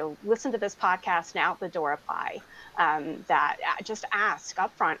 listen to this podcast and out the door apply. That just ask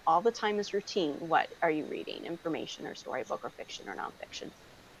up front all the time as routine, what are you reading, information or storybook or fiction or nonfiction?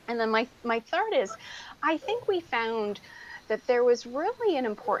 And then my third is, I think we found that there was really an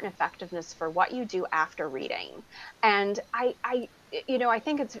important effectiveness for what you do after reading. And I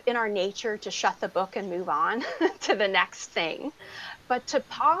think it's in our nature to shut the book and move on to the next thing. But to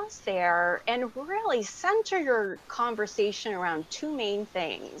pause there and really center your conversation around two main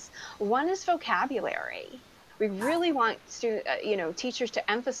things. One is vocabulary. We really want teachers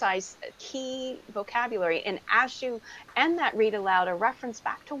to emphasize key vocabulary, and as you end that read aloud, a reference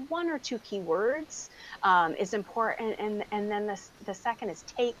back to one or two key words is important. And then the second is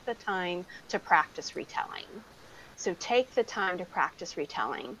take the time to practice retelling. So take the time to practice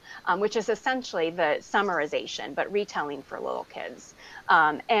retelling, which is essentially the summarization, but retelling for little kids.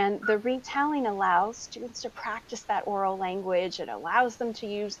 And the retelling allows students to practice that oral language. It allows them to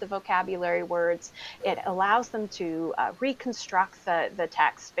use the vocabulary words. It allows them to reconstruct the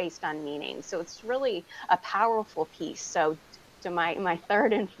text based on meaning. So it's really a powerful piece. So my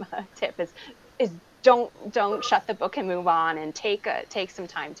third tip is don't shut the book and move on, and take some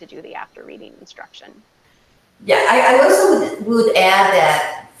time to do the after reading instruction. Yeah, I also would add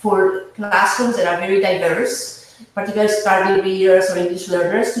that for classrooms that are very diverse, particularly starting readers or English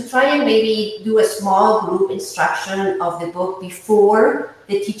learners, to try and maybe do a small group instruction of the book before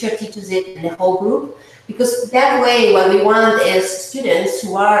the teacher teaches it in the whole group. Because that way, what we want is students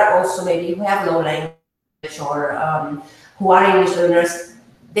who are also maybe who have low language or who are English learners,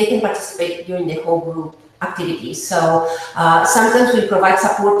 they can participate during the whole group activities. So sometimes we provide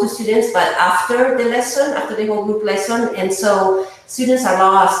support to students, but after the lesson, after the whole group lesson, and so students are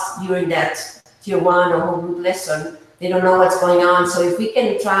lost during that tier one or whole group lesson. They don't know what's going on. So if we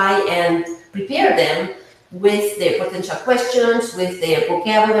can try and prepare them with their potential questions, with their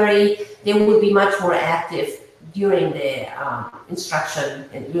vocabulary, they will be much more active during the instruction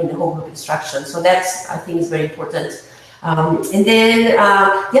and during the whole group instruction. So that's, I think, is very important. And then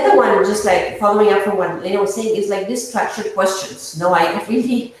the other one, just like following up from what Lena was saying, is like these structured questions. No, I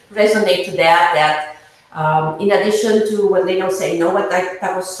really resonate to that in addition to what Lena was saying, what type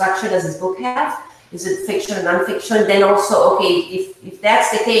of structure does this book have? Is it fiction or nonfiction? Then also, okay, if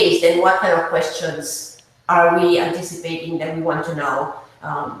that's the case, then what kind of questions are we anticipating that we want to know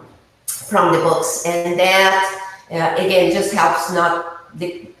from the books? And that, again, just helps not,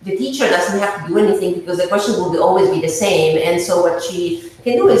 the teacher doesn't have to do anything because the question will always be the same. And so what she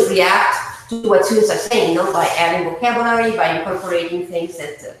can do is react to what students are saying, by adding vocabulary, by incorporating things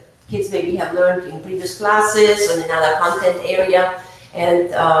that kids maybe have learned in previous classes or in another content area,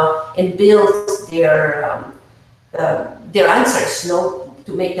 and build their answers,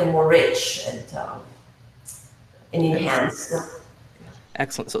 to make them more rich and enhance.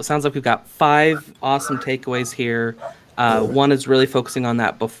 Excellent. So it sounds like we've got 5 awesome takeaways here. One is really focusing on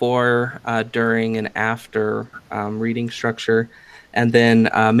that before, during, and after reading structure, and then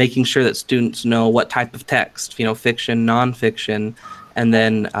making sure that students know what type of text, fiction, nonfiction, and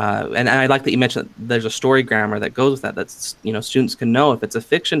then and I like that you mentioned that there's a story grammar that goes with that. That's students can know if it's a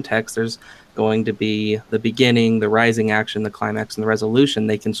fiction text, there's going to be the beginning, the rising action, the climax, and the resolution.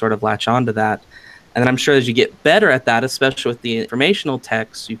 They can sort of latch onto that. And then I'm sure as you get better at that, especially with the informational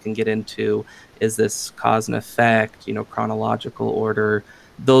texts, you can get into, is this cause and effect, chronological order,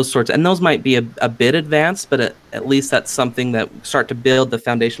 those sorts. And those might be a bit advanced, but at least that's something that start to build the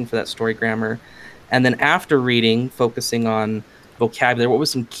foundation for that story grammar. And then after reading, focusing on vocabulary, what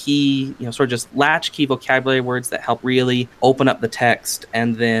was some key, sort of just latchkey vocabulary words that help really open up the text,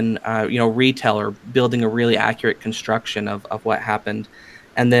 and then, retell or building a really accurate construction of what happened.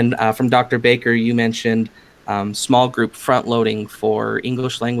 And then from Dr. Baker, you mentioned small group front loading for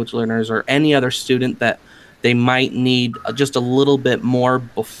English language learners or any other student that they might need just a little bit more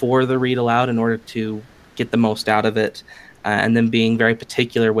before the read aloud in order to get the most out of it. And then being very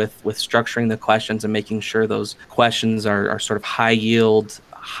particular with structuring the questions and making sure those questions are sort of high yield,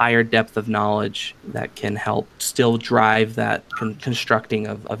 higher depth of knowledge that can help still drive that constructing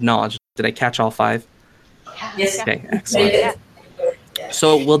of knowledge. Did I catch all 5? Yes. Okay, excellent.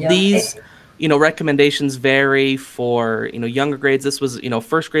 So will these, recommendations vary for, younger grades? This was,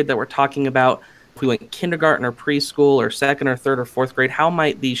 first grade that we're talking about. If we went kindergarten or preschool or second or third or fourth grade, how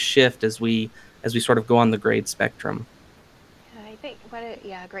might these shift as we sort of go on the grade spectrum? I think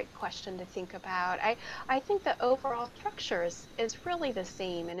a great question to think about. I think the overall structure is really the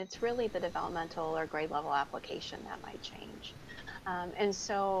same, and it's really the developmental or grade level application that might change. And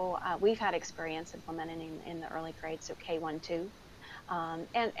so we've had experience implementing in the early grades, so K1, 2.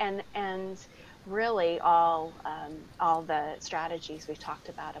 And really all the strategies we've talked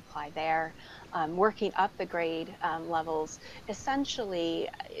about apply there. Working up the grade levels, essentially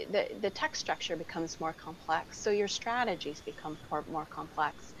the text structure becomes more complex, so your strategies become more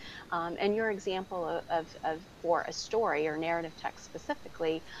complex. And your example of for a story or narrative text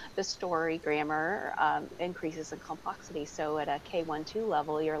specifically, the story grammar increases in complexity. So at a K1, 2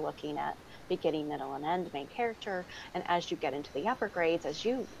 level, you're looking at beginning, middle, and end, main character. And as you get into the upper grades, as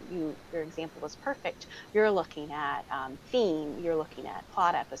your example was perfect, you're looking at theme, you're looking at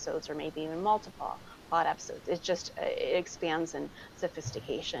plot episodes, or maybe even multiple plot episodes. It expands in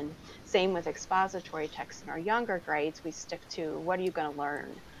sophistication. Same with expository text. In our younger grades, we stick to what are you going to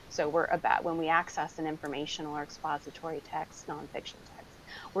learn. So we're about when we access an informational or expository text, nonfiction text,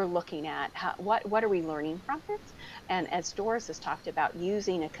 we're looking at what are we learning from it? And as Doris has talked about,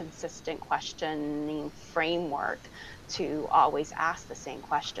 using a consistent questioning framework to always ask the same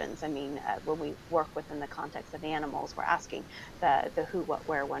questions. I mean, when we work within the context of animals, we're asking the who, what,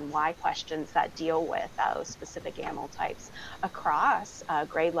 where, when, why questions that deal with those specific animal types. Across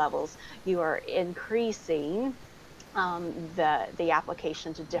grade levels, you are increasing the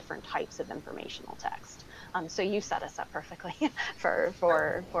application to different types of informational text. So you set us up perfectly for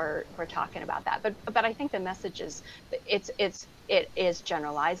talking about that. But I think the message is it is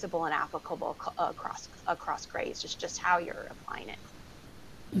generalizable and applicable across grades. It's just how you're applying it.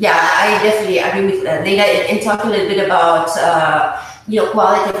 Yeah, I definitely agree with Lena. And talk a little bit about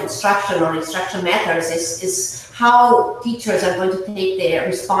quality of instruction or instruction methods is how teachers are going to take the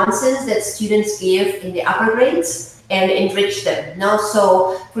responses that students give in the upper grades and enrich them.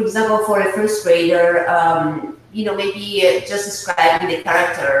 So, for example, for a first grader, maybe just describing the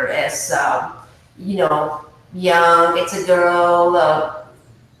character as young, it's a girl.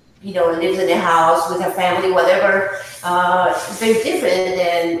 Lives in a house with her family, whatever. It's very different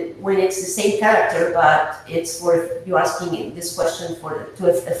than when it's the same character, but it's worth you asking this question to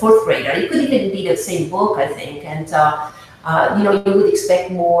a fourth grader. It could even be the same book, I think, and you would expect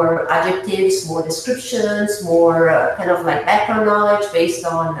more adjectives, more descriptions, more kind of like background knowledge based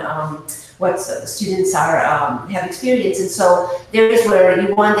on what students have experienced. And so there's where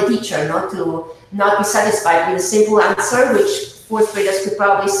you want the teacher not be satisfied with a simple answer, which fourth graders could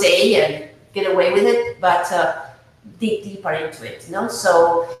probably say and get away with it, but dig deeper into it.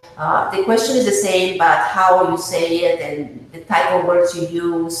 So the question is the same, but how you say it and the type of words you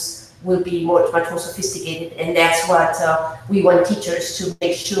use will be much more sophisticated, and that's what we want teachers to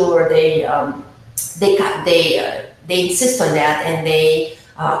make sure they insist on that, and they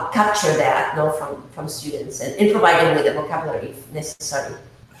capture that from students and provide them with the vocabulary if necessary.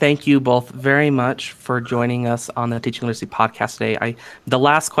 Thank you both very much for joining us on the Teaching Literacy podcast today. The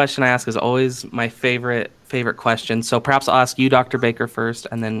last question I ask is always my favorite question. So perhaps I'll ask you, Dr. Baker, first,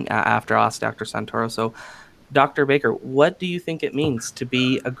 and then after I'll ask Dr. Santoro. So, Dr. Baker, what do you think it means to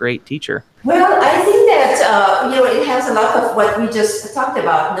be a great teacher? Well, I think that it has a lot of what we just talked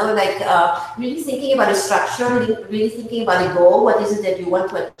about. Really thinking about a structure, really thinking about a goal. What is it that you want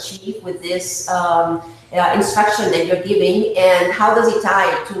to achieve with this instruction that you're giving, and how does it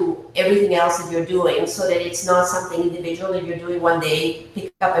tie to everything else that you're doing, so that it's not something individual that you're doing one day,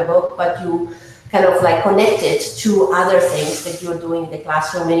 pick up a book, but you kind of like connect it to other things that you're doing in the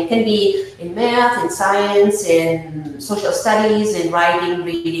classroom. And it can be in math, in science, in social studies, in writing,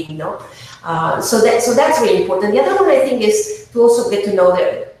 reading, So that's really important. The other one I think is to also get to know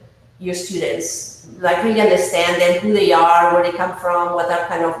your students, like really understand them, who they are, where they come from, what are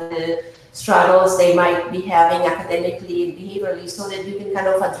kind of the struggles they might be having academically and behaviorally, so that you can kind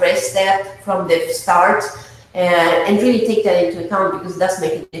of address that from the start and really take that into account, because it does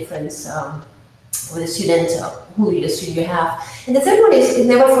make a difference with the student, who the student you have. And the third one is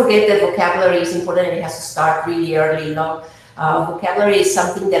never forget that vocabulary is important, and it has to start really early. Vocabulary is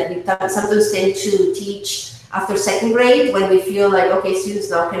something that we sometimes tend to teach after second grade, when we feel like, okay, students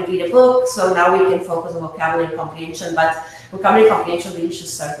now can read a book, so now we can focus on vocabulary comprehension. But vocabulary comprehension really should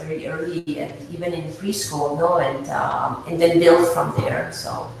start very early, and even in preschool, and then build from there.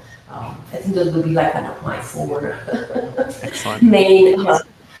 So I think those would be like kind of my four main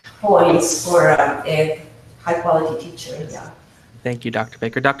points for a high quality teacher. Yeah. Thank you, Dr.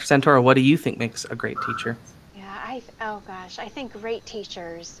 Baker. Dr. Santoro, what do you think makes a great teacher? I think great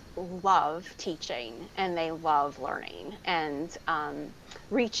teachers love teaching, and they love learning and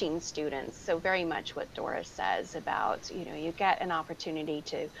reaching students. So very much what Doris says about, you get an opportunity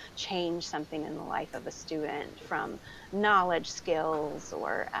to change something in the life of a student, from knowledge, skills,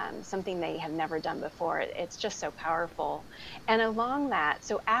 or something they have never done before. It's just so powerful. And along that,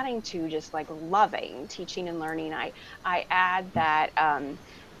 so adding to just like loving teaching and learning, I add that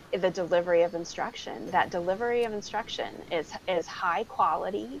the delivery of instruction. That delivery of instruction is high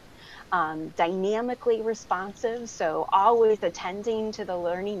quality, dynamically responsive, so always attending to the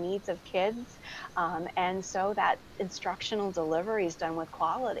learning needs of kids, and so that instructional delivery is done with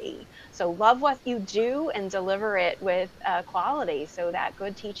quality. So love what you do and deliver it with quality, so that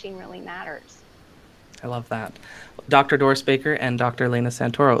good teaching really matters. I love that. Dr. Doris Baker and Dr. Lena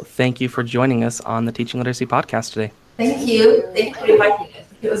Santoro, thank you for joining us on the Teaching Literacy podcast today. Thank you. Thank you for inviting us.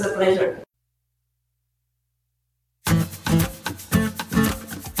 It was a pleasure.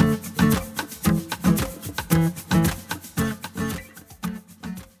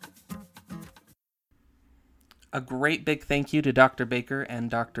 A great big thank you to Dr. Baker and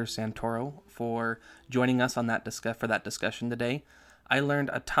Dr. Santoro for joining us on that discussion today. I learned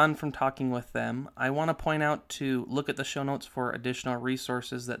a ton from talking with them. I want to point out to look at the show notes for additional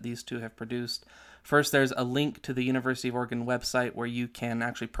resources that these two have produced. First, there's a link to the University of Oregon website where you can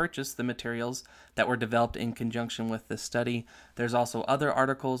actually purchase the materials that were developed in conjunction with this study. There's also other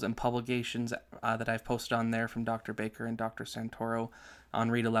articles and publications that I've posted on there from Dr. Baker and Dr. Santoro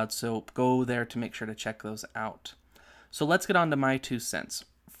on Read Aloud, so go there to make sure to check those out. So let's get on to my 2 cents.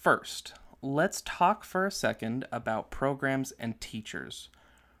 First, let's talk for a second about programs and teachers.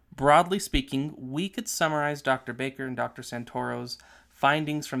 Broadly speaking, we could summarize Dr. Baker and Dr. Santoro's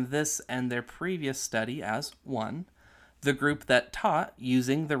findings from this and their previous study as 1. The group that taught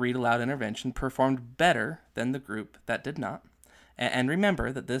using the Read Aloud intervention performed better than the group that did not. And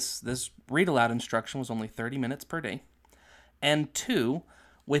remember that this Read Aloud instruction was only 30 minutes per day. And 2,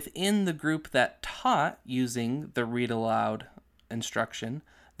 within the group that taught using the Read Aloud instruction,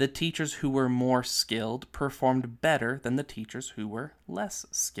 the teachers who were more skilled performed better than the teachers who were less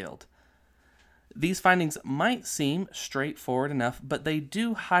skilled. These findings might seem straightforward enough, but they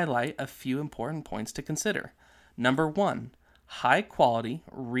do highlight a few important points to consider. Number 1, high-quality,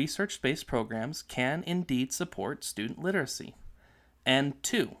 research-based programs can indeed support student literacy. And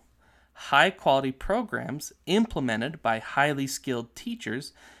 2, high-quality programs implemented by highly skilled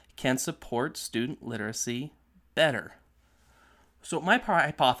teachers can support student literacy better. So my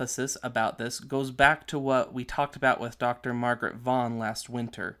hypothesis about this goes back to what we talked about with Dr. Margaret Vaughn last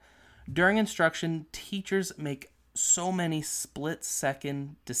winter. During instruction, teachers make so many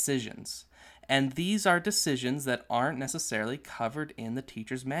split-second decisions, and these are decisions that aren't necessarily covered in the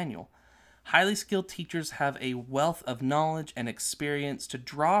teacher's manual. Highly skilled teachers have a wealth of knowledge and experience to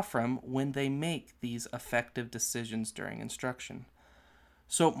draw from when they make these effective decisions during instruction.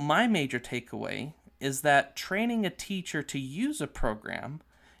 So my major takeaway is that training a teacher to use a program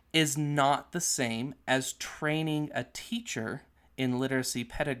is not the same as training a teacher in literacy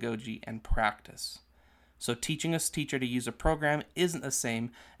pedagogy and practice. So teaching a teacher to use a program isn't the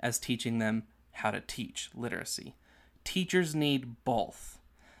same as teaching them how to teach literacy. Teachers need both.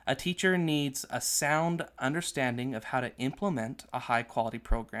 A teacher needs a sound understanding of how to implement a high-quality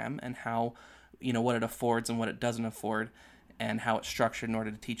program and how, what it affords and what it doesn't afford and how it's structured in order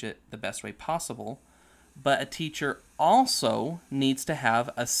to teach it the best way possible. But a teacher also needs to have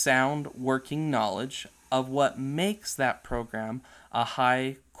a sound working knowledge of what makes that program a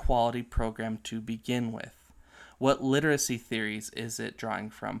high-quality program to begin with. What literacy theories is it drawing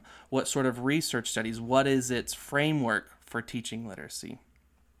from? What sort of research studies? What is its framework for teaching literacy?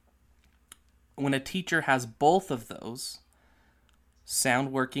 When a teacher has both of those,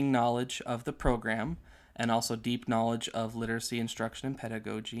 sound working knowledge of the program and also deep knowledge of literacy instruction and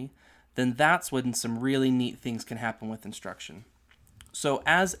pedagogy, then that's when some really neat things can happen with instruction. So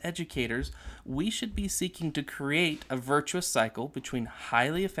as educators, we should be seeking to create a virtuous cycle between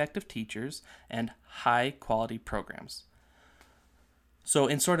highly effective teachers and high-quality programs. So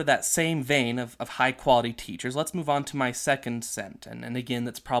in sort of that same vein of high-quality teachers, let's move on to my second cent. And again,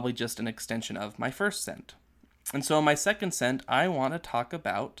 that's probably just an extension of my first cent. And so in my second cent, I want to talk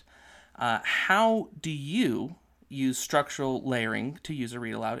about how do you use structural layering to use a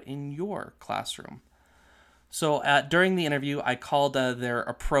Read Aloud in your classroom. So during the interview, I called their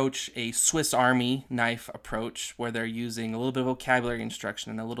approach a Swiss Army knife approach, where they're using a little bit of vocabulary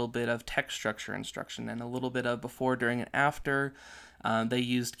instruction and a little bit of text structure instruction and a little bit of before, during, and after. They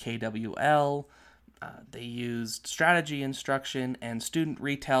used KWL. They used strategy instruction and student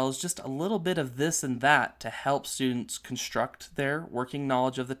retells, just a little bit of this and that to help students construct their working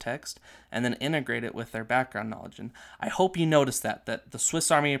knowledge of the text and then integrate it with their background knowledge. And I hope you noticed that the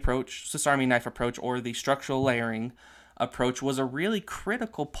Swiss Army knife approach, or the structural layering approach, was a really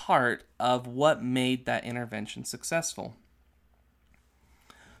critical part of what made that intervention successful.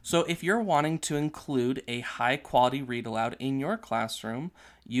 So if you're wanting to include a high-quality Read Aloud in your classroom,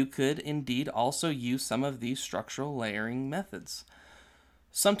 you could indeed also use some of these structural layering methods.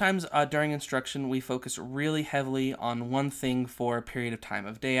 Sometimes during instruction, we focus really heavily on one thing for a period of time,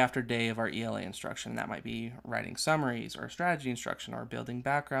 of day after day of our ELA instruction. That might be writing summaries or strategy instruction or building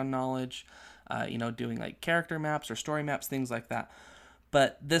background knowledge, doing like character maps or story maps, things like that.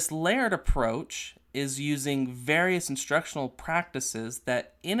 But this layered approach is using various instructional practices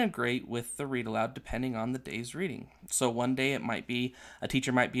that integrate with the Read Aloud depending on the day's reading. So one day a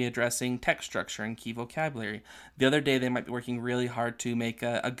teacher might be addressing text structure and key vocabulary. The other day they might be working really hard to make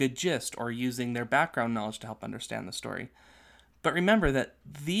a good gist or using their background knowledge to help understand the story. But remember that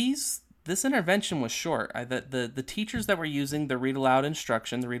this intervention was short. The teachers that were using the Read Aloud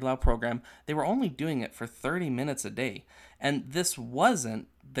instruction, the Read Aloud program, they were only doing it for 30 minutes a day. And this wasn't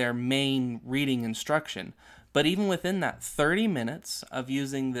their main reading instruction. But even within that 30 minutes of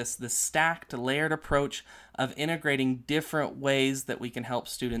using this stacked, layered approach of integrating different ways that we can help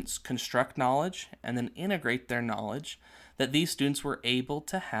students construct knowledge and then integrate their knowledge, that these students were able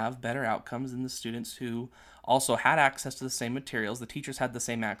to have better outcomes than the students who also had access to the same materials. The teachers had the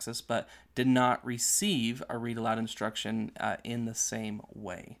same access, but did not receive a read aloud instruction in the same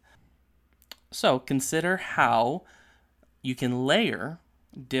way. So consider how you can layer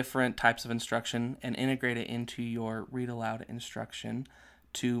different types of instruction and integrate it into your read aloud instruction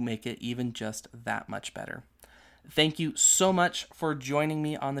to make it even just that much better. Thank you so much for joining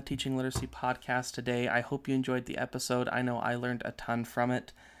me on the Teaching Literacy podcast today. I hope you enjoyed the episode. I know I learned a ton from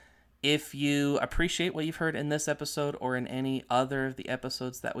it. If you appreciate what you've heard in this episode or in any other of the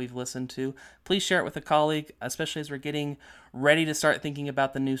episodes that we've listened to, please share it with a colleague, especially as we're getting ready to start thinking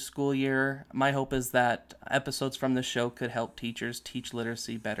about the new school year. My hope is that episodes from the show could help teachers teach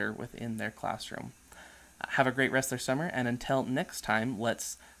literacy better within their classroom. Have a great rest of their summer, and until next time,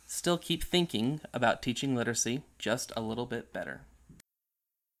 let's still keep thinking about teaching literacy just a little bit better.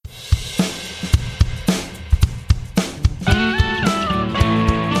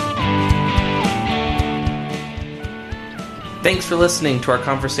 Thanks for listening to our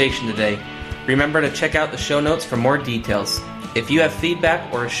conversation today. Remember to check out the show notes for more details. If you have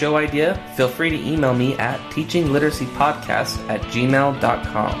feedback or a show idea, feel free to email me at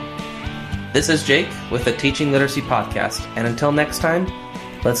teachingliteracypodcast@gmail.com. This is Jake with the Teaching Literacy Podcast, and until next time,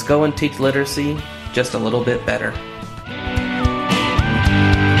 let's go and teach literacy just a little bit better.